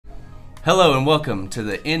Hello and welcome to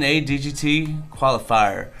the NADGT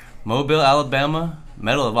qualifier, Mobile, Alabama,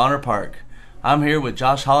 Medal of Honor Park. I'm here with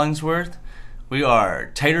Josh Hollingsworth. We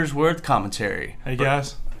are Tatorsworth Commentary. Hey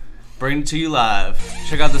guys. Bringing it to you live.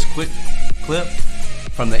 Check out this quick clip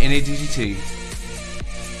from the NADGT.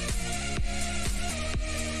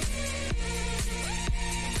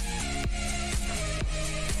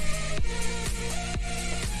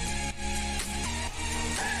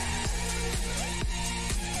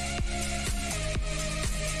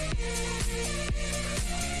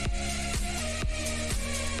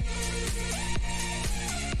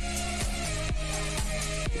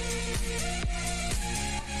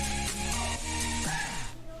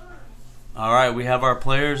 Alright, we have our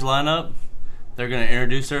players line up. They're going to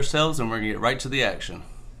introduce themselves and we're going to get right to the action.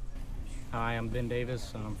 Hi, I'm Ben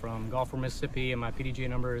Davis. I'm from Gulfport, Mississippi, and my PDJ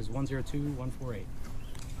number is 102148.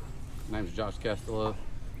 My name is Josh Castillo,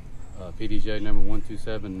 PDJ number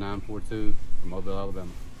 127942 from Mobile,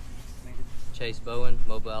 Alabama. Chase Bowen,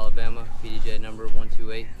 Mobile, Alabama, PDJ number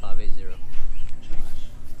 128580.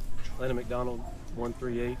 Landon McDonald,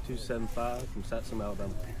 138275 from Satsuma,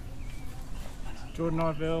 Alabama. Jordan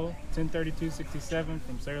Harvell, 103267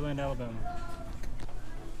 from Saraland, Alabama.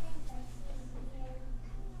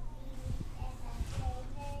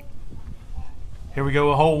 Here we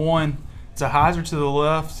go, a hole one. It's a hyzer to the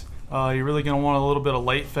left. You're really going to want a little bit of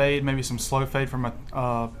late fade, maybe some slow fade from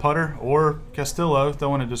a putter, or Castillo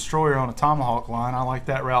throwing a destroyer on a tomahawk line. I like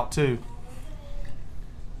that route too.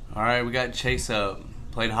 Alright, we got Chase up.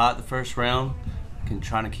 Played hot the first round.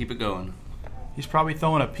 Trying to keep it going. He's probably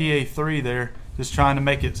throwing a PA3 there, just trying to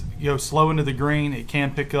make it go slow into the green. It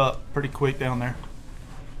can pick up pretty quick down there.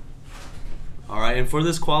 Alright, and for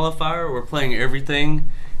this qualifier, we're playing everything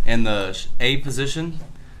in the A position.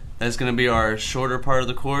 That's going to be our shorter part of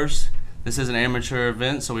the course. This is an amateur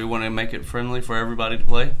event, so we want to make it friendly for everybody to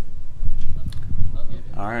play.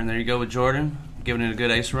 Alright, and there you go with Jordan, giving it a good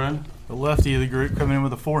ace run. The lefty of the group coming in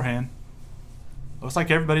with a forehand. Looks like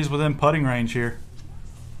everybody's within putting range here.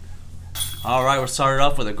 Alright, we're started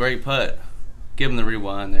off with a great putt. Give him the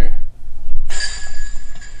rewind there.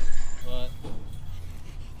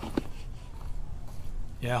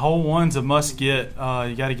 Yeah, hole one's a must get.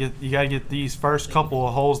 You gotta get these first couple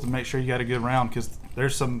of holes to make sure you got a good round, because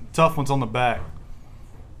there's some tough ones on the back.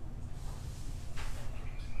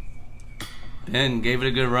 Ben gave it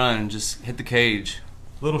a good run, just hit the cage.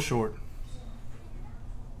 Little short.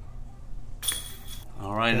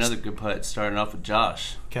 Alright, another good putt starting off with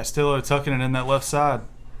Josh. Castillo tucking it in that left side.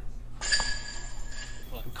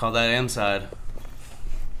 Call that M side.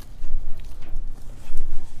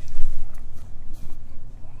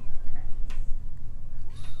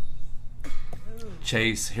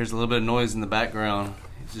 Chase, here's a little bit of noise in the background.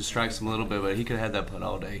 It distracts him a little bit, but he could have had that putt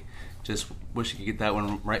all day. Just wish he could get that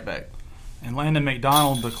one right back. And Landon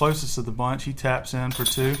McDonald, the closest of the bunch, he taps in for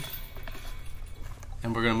two.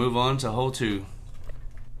 And we're going to move on to hole two.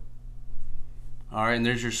 Alright, and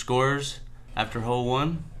there's your scores after hole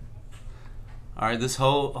one. Alright, this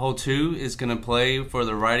hole two is going to play for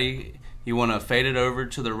the righty. You want to fade it over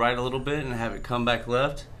to the right a little bit and have it come back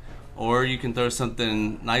left. Or you can throw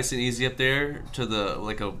something nice and easy up there to the,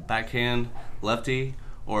 like a backhand lefty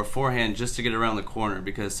or a forehand, just to get around the corner,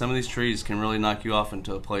 because some of these trees can really knock you off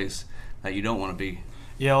into a place that you don't want to be.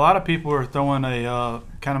 Yeah, a lot of people are throwing a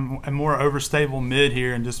kind of a more overstable mid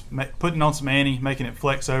here and just putting on some ante, making it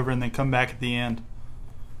flex over, and then come back at the end.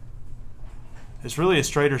 It's really a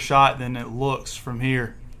straighter shot than it looks from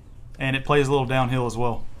here, and it plays a little downhill as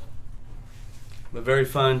well. A very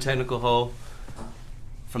fun technical hole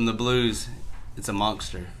from the blues. It's a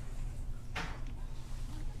monster.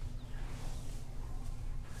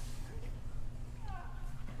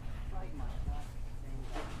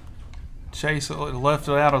 Chase left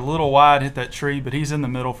it out a little wide, hit that tree, but he's in the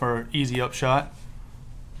middle for an easy up shot.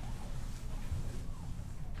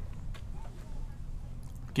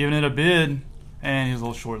 Giving it a bid, and he's a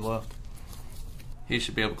little short left. He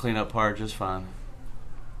should be able to clean up par just fine.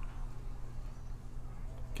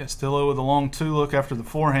 Castillo with a long two look after the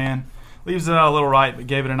forehand. Leaves it out a little right, but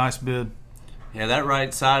gave it a nice bid. Yeah, that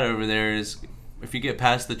right side over there is, if you get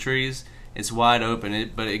past the trees, it's wide open,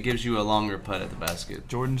 but it gives you a longer putt at the basket.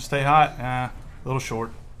 Jordan, stay hot. A little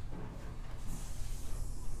short.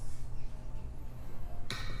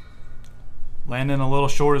 Landon a little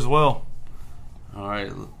short as well. All right,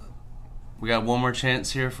 we got one more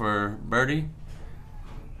chance here for birdie.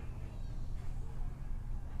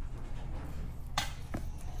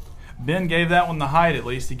 Ben gave that one the height at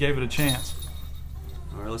least. He gave it a chance.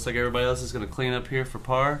 All right, looks like everybody else is going to clean up here for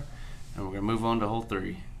par, and we're going to move on to hole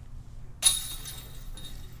 3.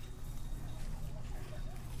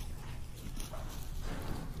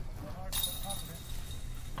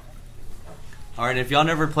 All right, if y'all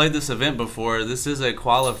never played this event before, this is a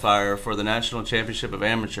qualifier for the National Championship of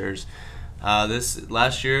Amateurs. This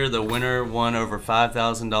last year, the winner won over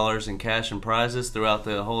 $5,000 in cash and prizes throughout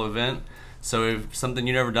the whole event. So if something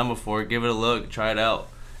you've never done before, give it a look, try it out.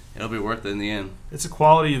 It'll be worth it in the end. It's a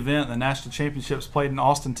quality event. The National Championship's played in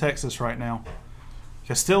Austin, Texas right now.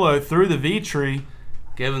 Castillo through the V tree.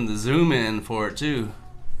 Give him the zoom in for it too.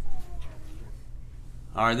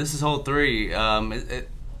 All right, this is hole 3.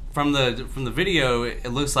 From the video, it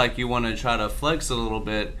looks like you want to try to flex it a little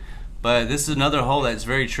bit, but this is another hole that's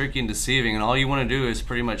very tricky and deceiving, and all you want to do is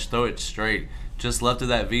pretty much throw it straight, just left of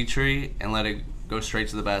that V tree, and let it go straight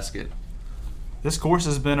to the basket. This course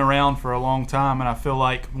has been around for a long time, and I feel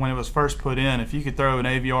like when it was first put in, if you could throw an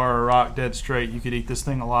AVR or a rock dead straight, you could eat this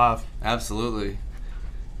thing alive. Absolutely.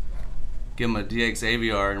 Give him a DX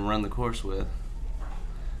AVR and run the course with.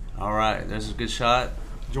 All right, there's a good shot.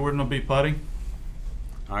 Jordan will be putting.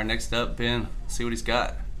 All right, next up, Ben. See what he's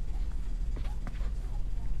got.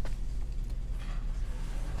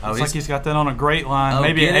 Looks like he's got that on a great line. Oh,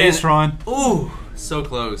 maybe an ace run. Ooh, so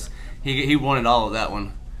close. He wanted all of that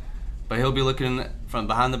one. But he'll be looking from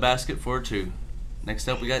behind the basket for a 2. Next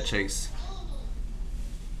up, we got Chase.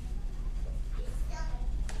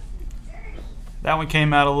 That one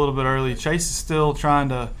came out a little bit early. Chase is still trying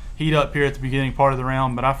to heat up here at the beginning part of the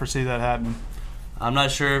round, but I foresee that happening. I'm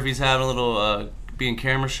not sure if he's having a little being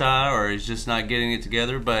camera shy or he's just not getting it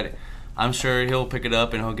together, but I'm sure he'll pick it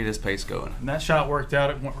up and he'll get his pace going. And that shot worked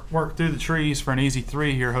out. It worked through the trees for an easy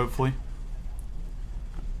 3 here, hopefully.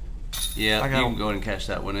 Yeah, you can go ahead and catch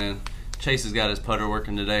that one in. Chase has got his putter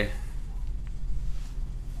working today.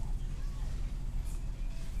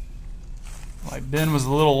 Like Ben was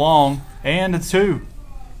a little long, and a 2.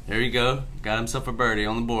 There you go. Got himself a birdie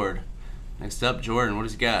on the board. Next up, Jordan. What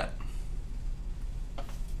does he got?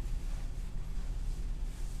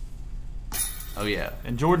 Oh, yeah.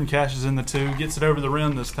 And Jordan cashes in the 2, gets it over the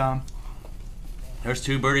rim this time. There's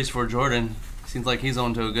 2 birdies for Jordan. Seems like he's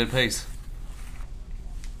on to a good pace.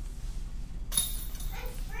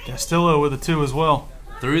 Castillo with a 2 as well.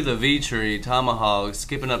 Through the V tree, tomahawk,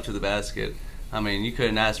 skipping up to the basket. I mean, you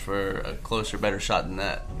couldn't ask for a closer, better shot than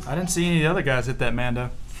that. I didn't see any of the other guys hit that, Mando.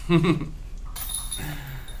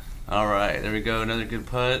 All right, there we go. Another good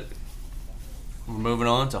putt. We're moving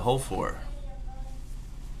on to hole 4.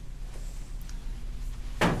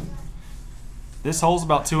 This hole's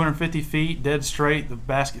about 250 feet, dead straight. The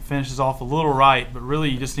basket finishes off a little right, but really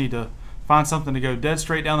you just need to find something to go dead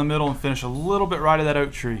straight down the middle and finish a little bit right of that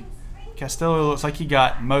oak tree. Castillo looks like he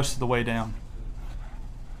got most of the way down.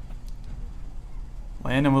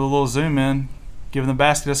 Landon with a little zoom in, giving the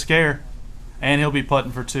basket a scare, and he'll be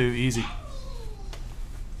putting for 2, easy.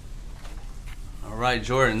 All right,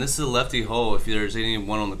 Jordan, this is a lefty hole if there's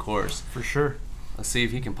anyone on the course. For sure. Let's see if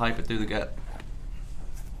he can pipe it through the gut.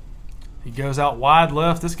 He goes out wide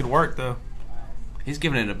left. This could work, though. He's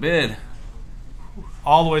giving it a bid.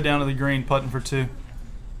 All the way down to the green, putting for 2.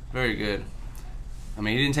 Very good. I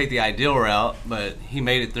mean, he didn't take the ideal route, but he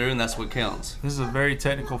made it through, and that's what counts. This is a very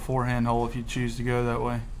technical forehand hole if you choose to go that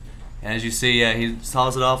way. And as you see, yeah, he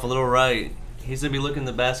saws it off a little right. He's going to be looking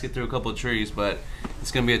the basket through a couple of trees, but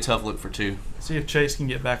it's going to be a tough look for 2. See if Chase can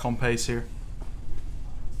get back on pace here.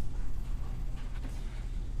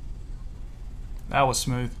 That was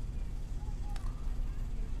smooth.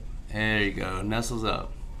 There you go. Nestles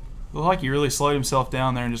up. Looked like he really slowed himself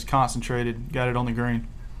down there and just concentrated, got it on the green.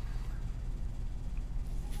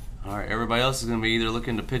 All right, everybody else is going to be either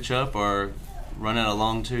looking to pitch up or run out a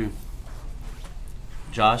long 2.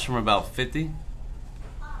 Josh from about 50.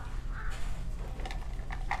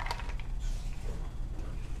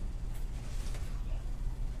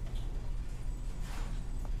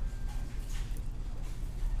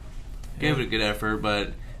 Gave it a good effort,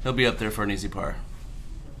 but he'll be up there for an easy par.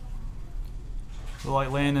 Look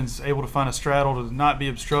like Landon's able to find a straddle to not be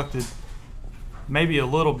obstructed. Maybe a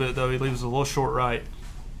little bit, though. He leaves a little short right.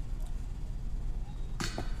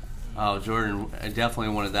 Oh, Jordan, I definitely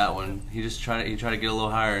wanted that one. He tried to get a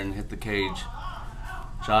little higher and hit the cage.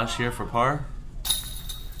 Josh here for par.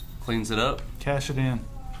 Cleans it up. Cash it in.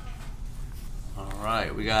 All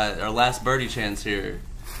right, we got our last birdie chance here.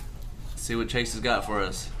 Let's see what Chase has got for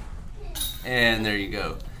us. And there you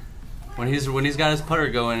go. When he's got his putter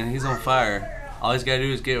going and he's on fire, all he's got to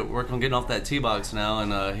do is work on getting off that tee box now,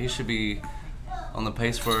 and he should be on the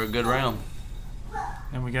pace for a good round.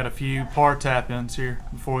 And we got a few par tap-ins here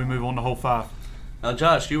before we move on to hole 5. Now,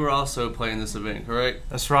 Josh, you were also playing this event, correct?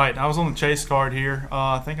 That's right. I was on the chase card here.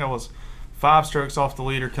 I think I was 5 strokes off the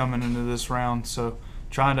leader coming into this round, so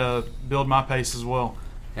trying to build my pace as well.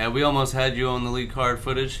 Yeah, we almost had you on the lead card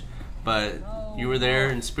footage, but You were there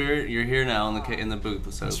in spirit. You're here now in the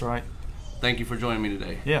booth. So That's right. thank you for joining me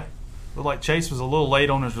today. Yeah. Looked like Chase was a little late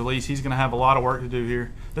on his release. He's going to have a lot of work to do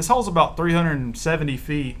here. This hole's about 370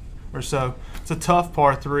 feet or so. It's a tough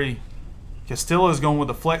par 3. Castillo is going with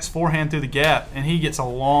a flex forehand through the gap, and he gets a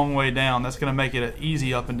long way down. That's going to make it an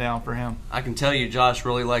easy up and down for him. I can tell you Josh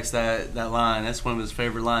really likes that line. That's one of his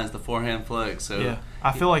favorite lines, the forehand flex. So yeah,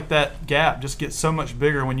 I feel like that gap just gets so much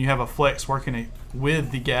bigger when you have a flex working it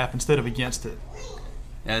with the gap instead of against it.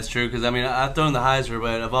 Yeah, that's true, because I mean, I've thrown the hyzer,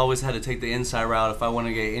 but I've always had to take the inside route if I want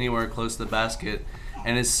to get anywhere close to the basket.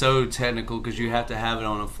 And it's so technical because you have to have it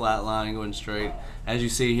on a flat line going straight. As you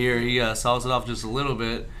see here, he saws it off just a little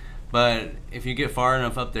bit, but if you get far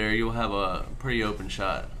enough up there, you'll have a pretty open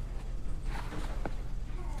shot.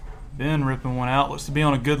 Ben ripping one out. Looks to be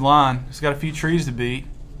on a good line. He's got a few trees to beat.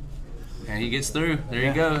 And he gets through. There Yeah,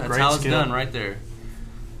 you go. That's great how it's skill. done right there.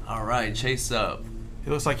 All right, Chase up. It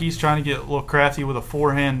looks like he's trying to get a little crafty with a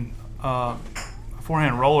forehand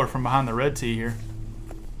roller from behind the red tee here.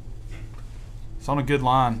 It's on a good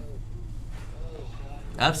line.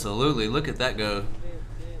 Absolutely. Look at that go.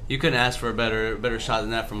 You couldn't ask for a better shot than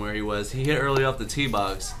that from where he was. He hit early off the tee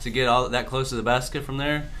box. To get all that close to the basket from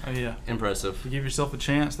there, Oh yeah. impressive. To give yourself a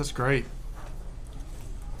chance, that's great.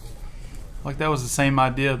 Like that was the same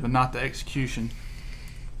idea, but not the execution.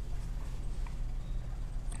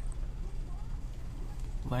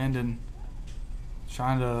 Landon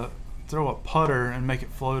trying to throw a putter and make it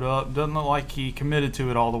float up. Doesn't look like he committed to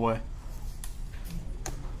it all the way.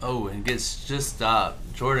 Oh, and gets just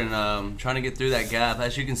stopped. Jordan trying to get through that gap.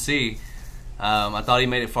 As you can see, I thought he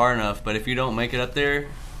made it far enough, but if you don't make it up there,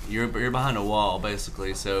 you're behind a wall,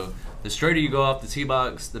 basically. So the straighter you go off the tee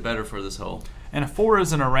box, the better for this hole. And a 4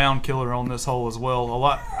 isn't a round killer on this hole as well. A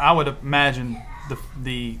lot, I would imagine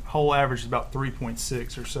the hole average is about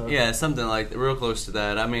 3.6 or so. Yeah, something like real close to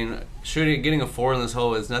that. I mean, getting a 4 in this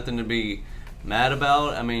hole is nothing to be mad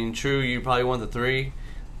about. I mean, true, you probably want the 3,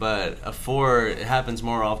 but a 4, it happens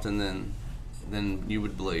more often than you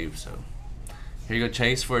would believe. So here you go,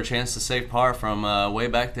 Chase, for a chance to save par from way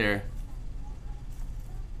back there.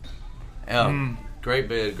 Oh, great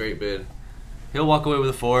bid, great bid. He'll walk away with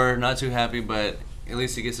a 4, not too happy, but at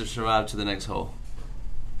least he gets to survive to the next hole.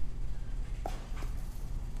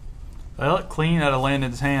 Well, it clean out of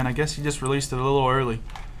Landon's hand. I guess he just released it a little early.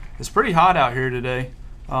 It's pretty hot out here today,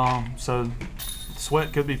 so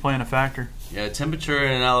sweat could be playing a factor. Yeah, temperature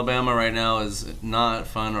in Alabama right now is not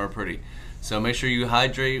fun or pretty. So make sure you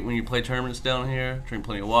hydrate when you play tournaments down here, drink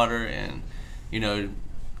plenty of water, and, you know,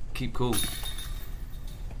 keep cool.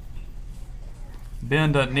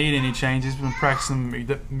 Ben doesn't need any change. He's been practicing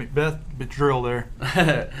Macbeth drill there.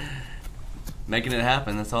 Making it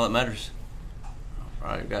happen, that's all that matters. All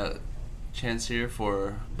right, got a chance here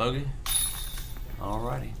for bogey.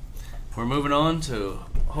 Alrighty. We're moving on to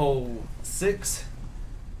hole 6.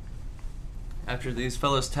 After these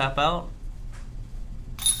fellas tap out.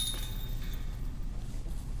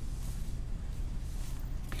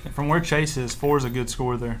 And from where Chase is, 4 is a good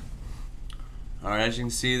score there. All right, as you can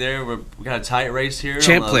see there, we got a tight race here.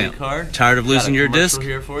 Champ on the lead Clamp, card. tired of losing your Got a commercial disc?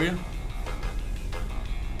 here for you.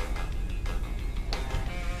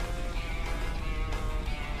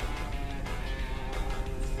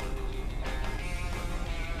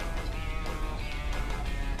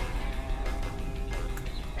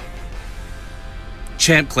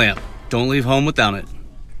 Champ Clamp. Don't leave home without it.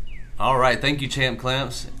 All right, thank you, Champ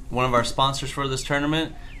Clamps, one of our sponsors for this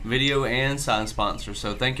tournament, video and sign sponsor.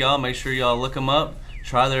 So thank y'all. Make sure y'all look them up.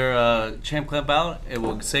 Try their Champ Clamp out. It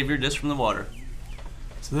will save your disc from the water.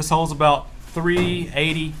 So this hole's about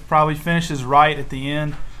 380, probably finishes right at the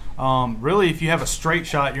end. Really, if you have a straight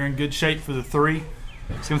shot, you're in good shape for the 3.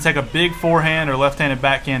 It's going to take a big forehand or left-handed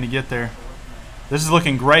backhand to get there. This is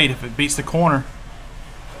looking great if it beats the corner.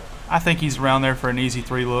 I think he's around there for an easy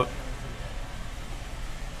 3 look.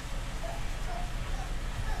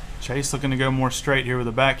 Chase looking to go more straight here with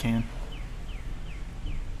a backhand.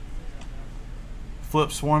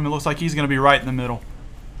 Flips for him. It looks like he's going to be right in the middle.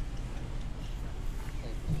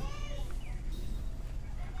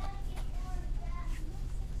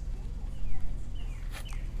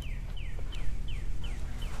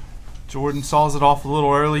 Jordan saws it off a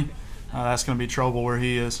little early. That's going to be trouble where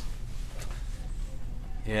he is.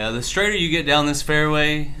 Yeah, the straighter you get down this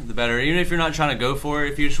fairway, the better. Even if you're not trying to go for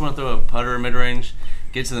it, if you just want to throw a putter mid-range,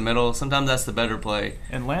 get to the middle, sometimes that's the better play.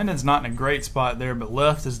 And Landon's not in a great spot there, but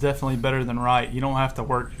left is definitely better than right. You don't have to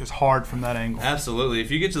work as hard from that angle. Absolutely.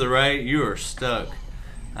 If you get to the right, you are stuck.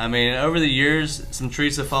 I mean, over the years, some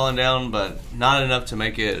trees have fallen down, but not enough to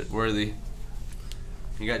make it worthy.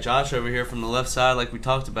 You got Josh over here from the left side like we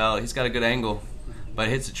talked about. He's got a good angle, but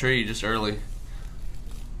hits a tree just early.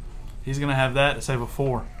 He's going to have that to save a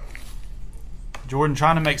 4. Jordan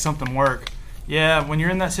trying to make something work. Yeah, when you're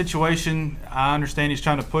in that situation, I understand he's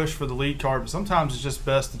trying to push for the lead card, but sometimes it's just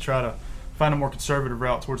best to try to find a more conservative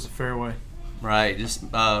route towards the fairway. Right,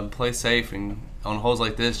 just play safe, and on holes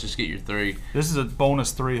like this, just get your 3. This is a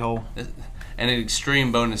bonus 3 hole. And an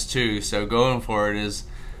extreme bonus too, so going for it is,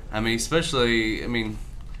 I mean, especially, I mean,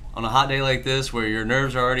 on a hot day like this where your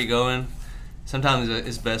nerves are already going, sometimes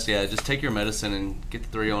it's best, yeah, just take your medicine and get the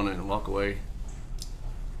 3 on it and walk away.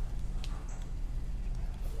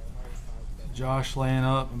 Josh laying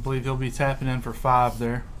up. I believe he'll be tapping in for 5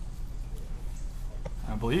 there.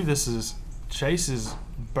 I believe this is Chase's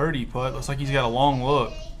birdie putt. Looks like he's got a long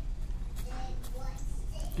look.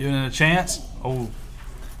 Giving it a chance. Oh.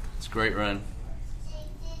 It's a great run.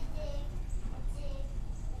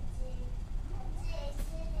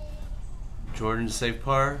 Jordan to save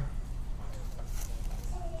par.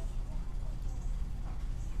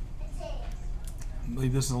 I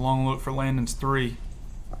believe this is a long look for Landon's 3.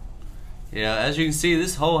 Yeah, as you can see,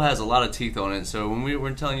 this hole has a lot of teeth on it, so when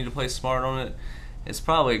we're telling you to play smart on it, it's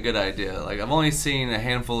probably a good idea. Like, I've only seen a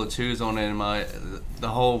handful of 2s on it in the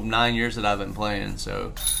whole 9 years that I've been playing,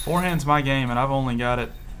 so. Forehand's my game, and I've only got it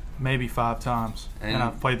maybe 5 times. And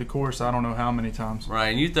I've played the course I don't know how many times. Right,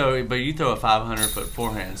 and you throw a 500-foot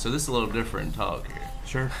forehand, so this is a little different talk here.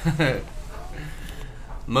 Sure.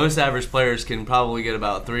 Most average players can probably get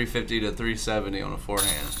about 350 to 370 on a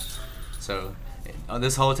forehand. So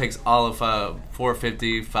this hole takes all of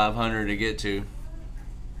 450, 500 to get to.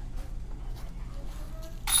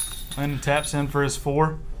 Landon taps in for his 4.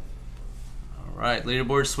 All right,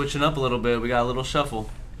 leaderboard switching up a little bit. We got a little shuffle.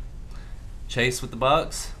 Chase with the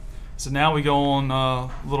box. So now we go on a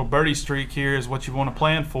little birdie streak here is what you want to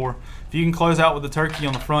plan for. If you can close out with the turkey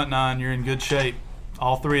on the front 9, you're in good shape.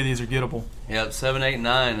 All 3 of these are gettable. Yep, 7, 8,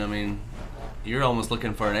 9. I mean, you're almost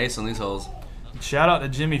looking for an ace on these holes. Shout out to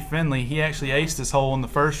Jimmy Finley. He actually aced this hole in the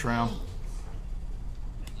first round.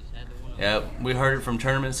 Yep, we heard it from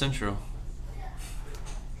Tournament Central.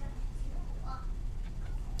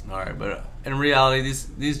 All right, but in reality,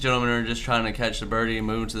 these gentlemen are just trying to catch the birdie and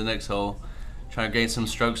move to the next hole, trying to gain some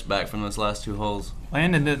strokes back from those last 2 holes.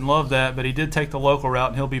 Landon didn't love that, but he did take the local route,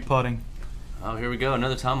 and he'll be putting. Oh, here we go,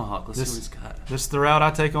 another tomahawk. Let's see what he's got. This is the route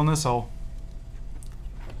I take on this hole.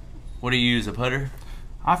 What do you use, a putter?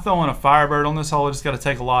 I throw in a Firebird on this hole. I just got to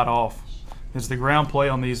take a lot off. It's the ground play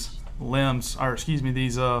on these limbs, or excuse me,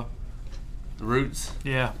 these roots.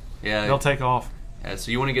 Yeah. Yeah. They'll take off. Yeah.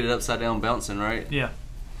 So you want to get it upside down bouncing, right? Yeah.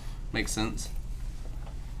 Makes sense.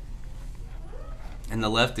 And the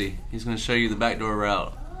lefty, he's going to show you the backdoor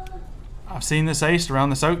route. I've seen this ace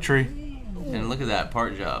around this oak tree. And look at that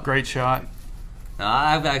park job. Great shot. Now,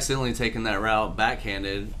 I've accidentally taken that route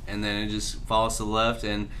backhanded, and then it just falls to the left.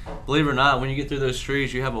 And believe it or not, when you get through those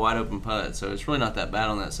trees, you have a wide open putt. So it's really not that bad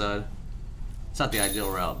on that side. It's not the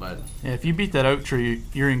ideal route, but yeah, if you beat that oak tree,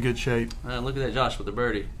 you're in good shape. Look at that, Josh, with the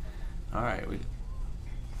birdie. All right.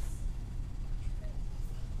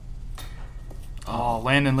 Oh,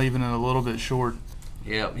 Landon leaving it a little bit short.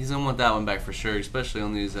 Yeah, he's gonna want that one back for sure, especially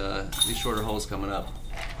on these shorter holes coming up.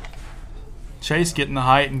 Chase getting the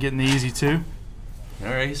height and getting the easy 2. All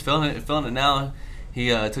right, he's feeling it now. He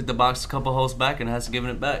took the box a couple holes back and has given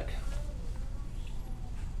it back.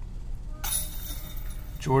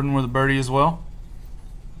 Jordan with a birdie as well.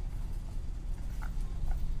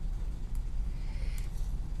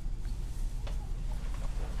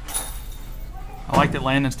 I like that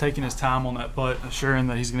Landon's taking his time on that putt, assuring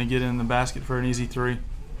that he's going to get in the basket for an easy 3.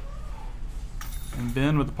 And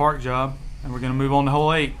Ben with the park job, and we're going to move on to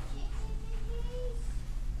hole 8.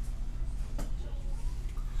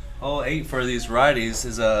 Hole 8 for these righties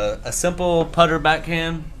is a simple putter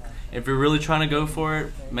backhand. If you're really trying to go for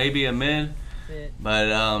it, maybe a mid,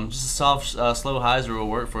 but just a soft, slow hyzer will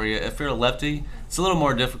work for you. If you're a lefty, it's a little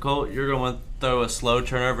more difficult. You're going to throw a slow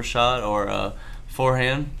turnover shot or a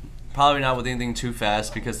forehand. Probably not with anything too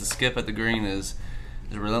fast because the skip at the green is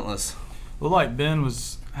relentless. Looked like Ben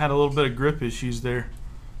had a little bit of grip issues there.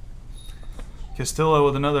 Castillo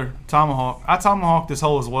with another tomahawk. I tomahawked this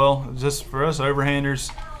hole as well. Just for us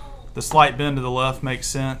overhanders, the slight bend to the left makes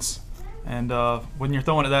sense. And when you're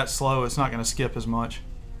throwing it that slow, it's not going to skip as much.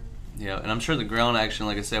 Yeah, and I'm sure the ground action,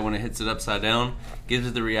 like I said, when it hits it upside down, gives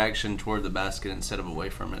it the reaction toward the basket instead of away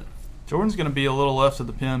from it. Jordan's going to be a little left of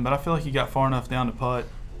the pin, but I feel like he got far enough down to putt.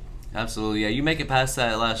 Absolutely, yeah. You make it past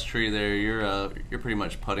that last tree there, you're pretty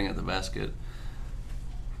much putting at the basket.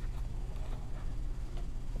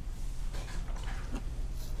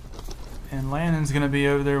 And Landon's going to be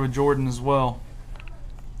over there with Jordan as well.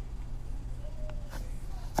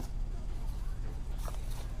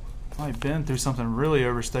 Might have been through something really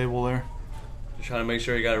overstable there. Just trying to make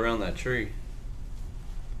sure he got around that tree.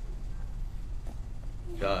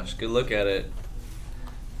 Josh, good look at it.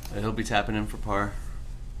 He'll be tapping in for par.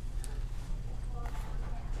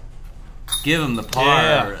 Give him the par.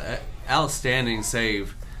 Yeah. Outstanding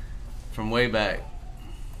save from way back.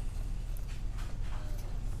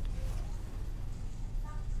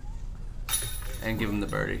 And give him the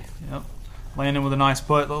birdie. Yep. Landon with a nice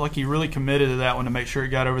putt. Looked like he really committed to that one to make sure it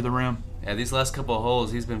got over the rim. Yeah, these last couple of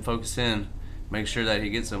holes, he's been focused in. Make sure that he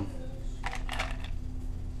gets them.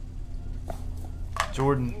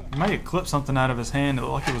 Jordan may have clipped something out of his hand. It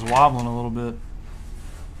looked like it was wobbling a little bit.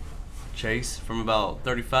 Chase from about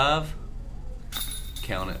 35.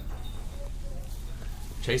 Count it.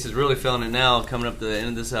 Chase is really feeling it now. Coming up to the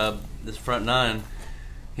end of this front nine,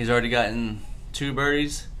 he's already gotten 2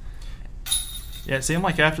 birdies. Yeah, it seemed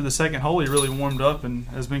like after the second hole he really warmed up and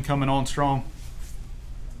has been coming on strong.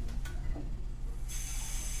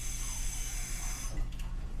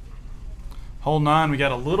 Hole 9, we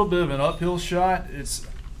got a little bit of an uphill shot. It's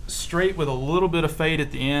straight with a little bit of fade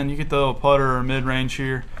at the end. You could throw a putter or mid-range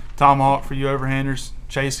here. Tomahawk for you overhanders.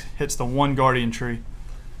 Chase hits the 1 guardian tree.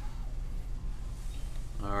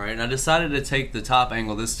 Alright, and I decided to take the top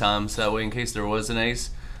angle this time so that way in case there was an ace,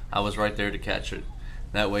 I was right there to catch it.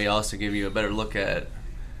 That way also give you a better look at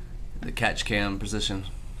the catch cam position.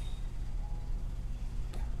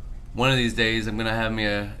 One of these days I'm going to have me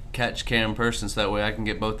a catch cam person so that way I can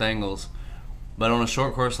get both angles. But on a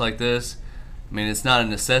short course like this, I mean, it's not a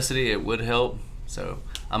necessity. It would help. So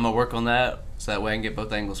I'm going to work on that so that way I can get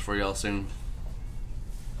both angles for y'all soon.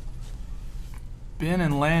 Ben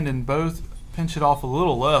and Landon both pinch it off a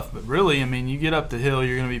little left, but really, I mean, you get up the hill,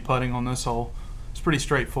 you're going to be putting on this hole. It's pretty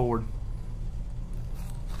straightforward.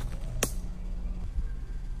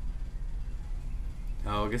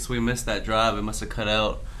 Oh, I guess we missed that drive. It must have cut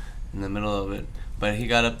out in the middle of it. But he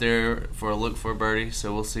got up there for a look for a birdie,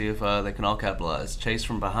 so we'll see if they can all capitalize. Chase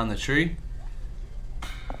from behind the tree.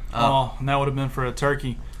 Oh, and that would have been for a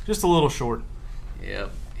turkey. Just a little short.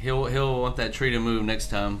 Yep. He'll want that tree to move next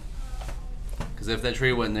time. Because if that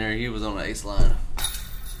tree wasn't there, he was on the ace line.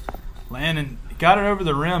 Landon got it over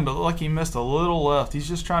the rim, but looked like he missed a little left. He's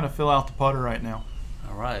just trying to fill out the putter right now.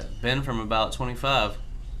 All right. Ben from about 25.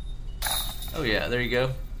 Oh, yeah. There you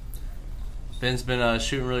go. Ben's been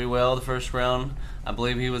shooting really well the first round. I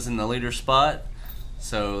believe he was in the leader spot.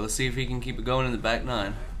 So let's see if he can keep it going in the back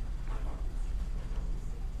nine.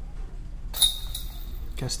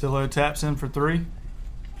 Castillo taps in for 3.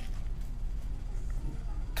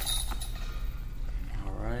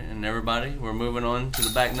 All right, and everybody, we're moving on to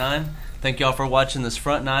the back nine. Thank y'all for watching this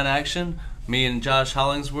front nine action. Me and Josh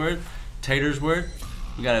Hollingsworth, Tatorsworth.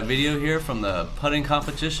 We got a video here from the putting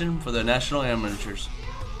competition for the National Amateurs.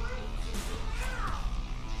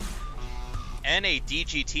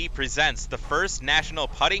 NADGT presents the first National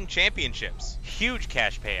Putting Championships. Huge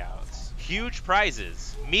cash payouts, huge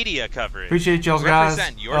prizes, media coverage. Appreciate y'all guys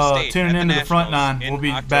tuning in to the front nine. We'll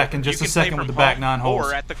be October. back in just a second with the back 9 holes.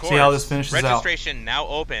 Or at the course. See how this finishes out. Registration now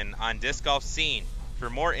open on Disc Golf Scene. For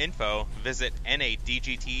more info, visit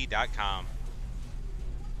nadgt.com.